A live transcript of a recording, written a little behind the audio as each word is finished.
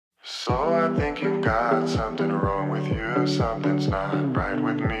So I think you've got something wrong with you. Something's not right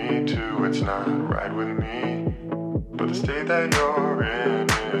with me too. It's not right with me. But the state that you're in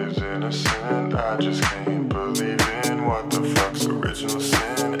is innocent. I just can't believe in what the fuck's original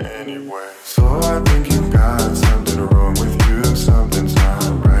sin anyway. So I think you've got something wrong with you. Something's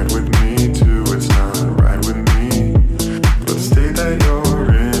not right with me too. It's not right with me. But the state that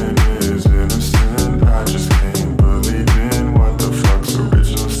you're in is innocent. I just can't believe in what the fuck's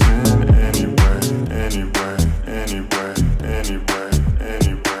original sin anyway. Anyway, anyway, anyway,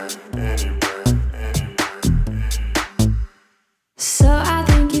 anyway, anyway, anyway. So I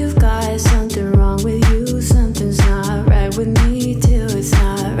think you've got something wrong with you. Something's not right with me too. It's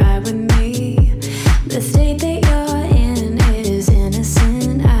not right with me. The state that you're in is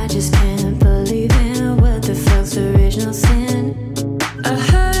innocent. I just can't believe in what the fuck's original sin. A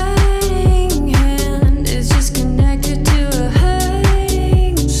hurting hand is just connected to a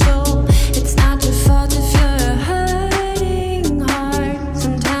hurting soul. It's not your fault if you're a hurting heart.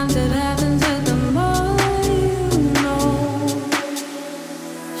 Sometimes it happens, but the more you know.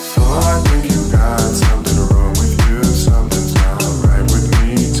 So I think you got something wrong with you. Something's not right with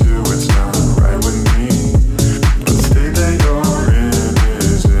me too. It's not right with me. But the state that you're in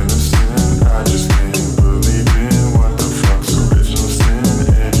is innocent. I just can't believe in what the fuck's original sin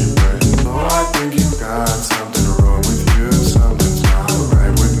anyway. So I think you got something wrong with you. Something's not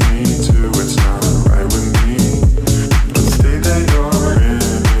right with me too. It's not right with me. But the state that you're in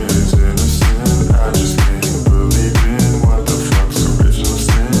is innocent. I just can't believe in what the fuck's original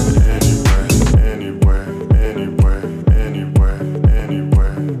sin anyway. Anyway, anyway, anyway,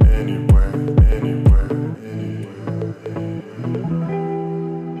 anyway, anyway, anyway,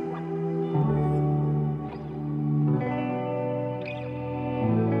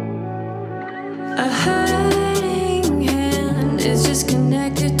 A hurting hand is just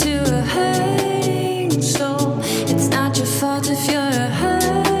connected to a hurting soul. It's not your fault if you're a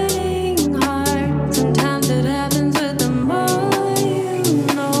hurting heart. Sometimes it happens, but the more you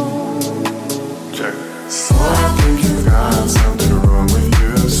know. check. So I think you got something wrong with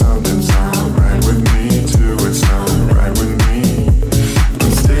you. Something's not right with me too. It's not right with me. The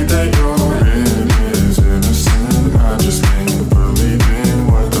state that you're in is innocent. I just can't believe in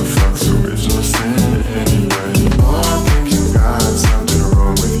what the fuck's original sin anyway. So I think you got something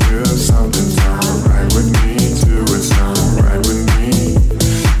wrong with you. Something's not right with me too. It's not right with me.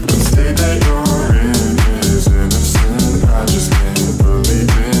 The state that you're in is innocent. I just can't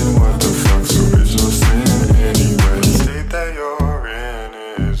believe in what the fuck's original sin anyway. The state that you're in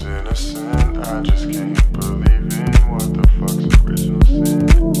is innocent. I just can't believe in what the fuck's original sin.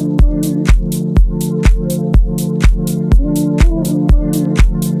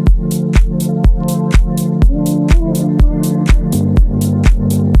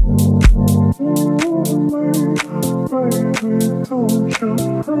 Baby, don't you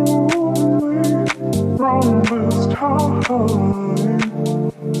prove me wrong this time.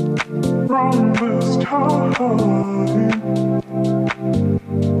 Wrong this time.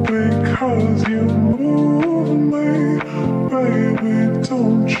 Because you move me. Baby,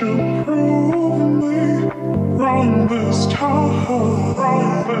 don't you prove me wrong this time.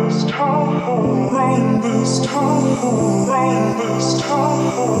 Wrong this time. Wrong this time. Wrong this time.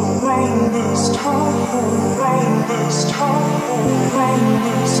 Wrong this time. Wrong this time. Wrong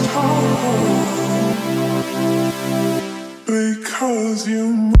this time. Because you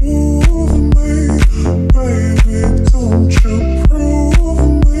move me, baby, don't you prove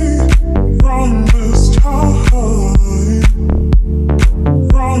me wrong this time.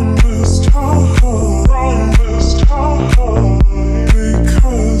 Wrong this time. Wrong this time.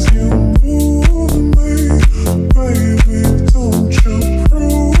 Because you move me, baby, don't you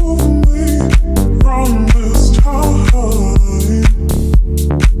prove me wrong this time. Wrong this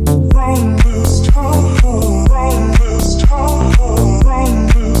time. Wrong this time.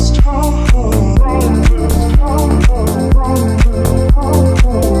 Wrong this time.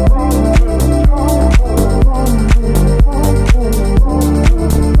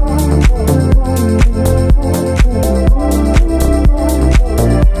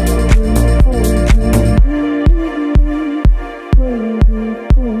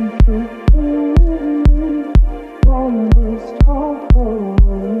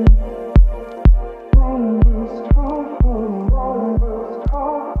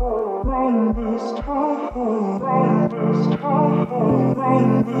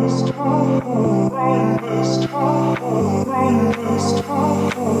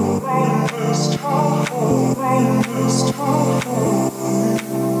 Wrong this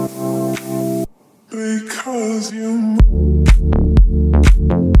Because you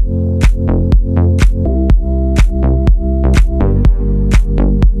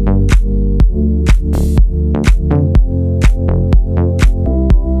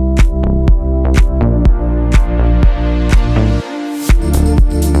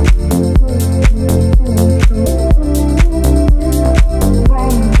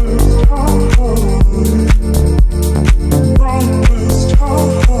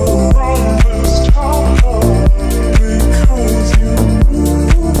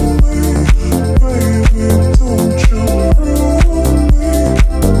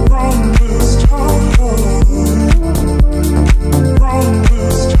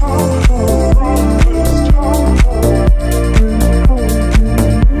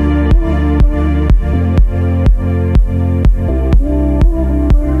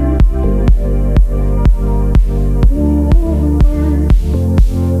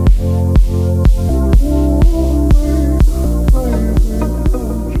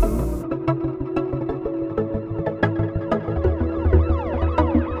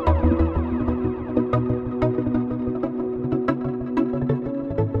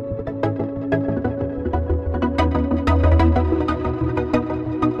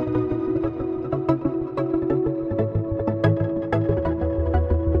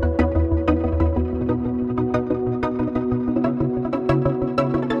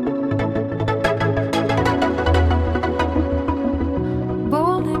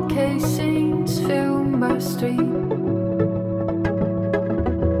number street.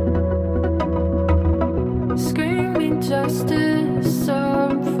 Screaming justice.